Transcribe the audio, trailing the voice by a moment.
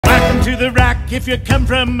to the rack if you come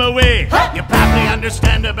from away. You probably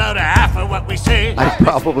understand about a half of what we say. I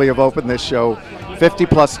probably have opened this show 50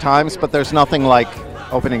 plus times, but there's nothing like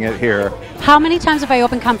opening it here. How many times have I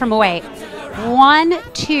opened Come From Away? 1,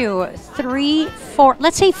 2, 3, 4,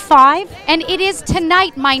 let's say 5. And it is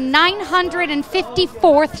tonight my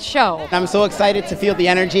 954th show. I'm so excited to feel the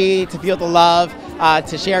energy, to feel the love,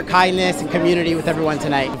 to share kindness and community with everyone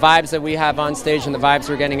tonight. The vibes that we have on stage and the vibes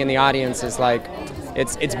we're getting in the audience is like,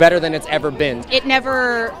 it's better than it's ever been. It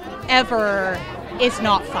never, ever is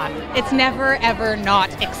not fun. It's never, ever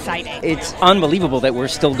not exciting. It's unbelievable that we're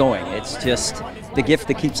still going. It's just the gift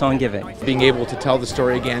that keeps on giving. Being able to tell the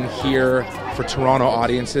story again here for Toronto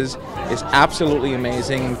audiences is absolutely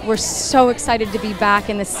amazing. We're so excited to be back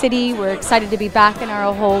in the city. We're excited to be back in our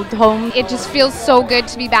old home. It just feels so good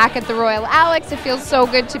to be back at the Royal Alex. It feels so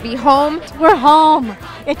good to be home. We're home.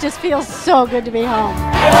 It just feels so good to be home.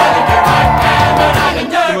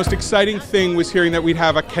 The most exciting thing was hearing that we'd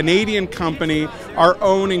have a Canadian company, our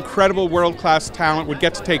own incredible world-class talent would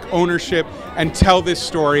get to take ownership and tell this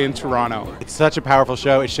story in Toronto. It's such a powerful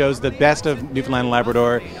show. It shows the best of Newfoundland and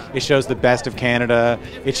Labrador. It shows the best of Canada.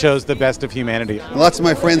 It shows the best of humanity. Lots of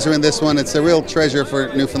my friends are in this one. It's a real treasure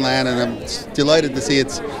for Newfoundland, and I'm delighted to see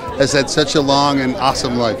it has had such a long and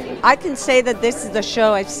awesome life. I can say that this is the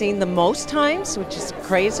show I've seen the most times, which is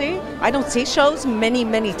crazy. I don't see shows many,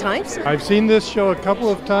 many times. I've seen this show a couple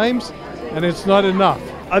of times, and it's not enough.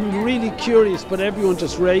 I'm really curious, but everyone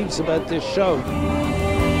just raves about this show.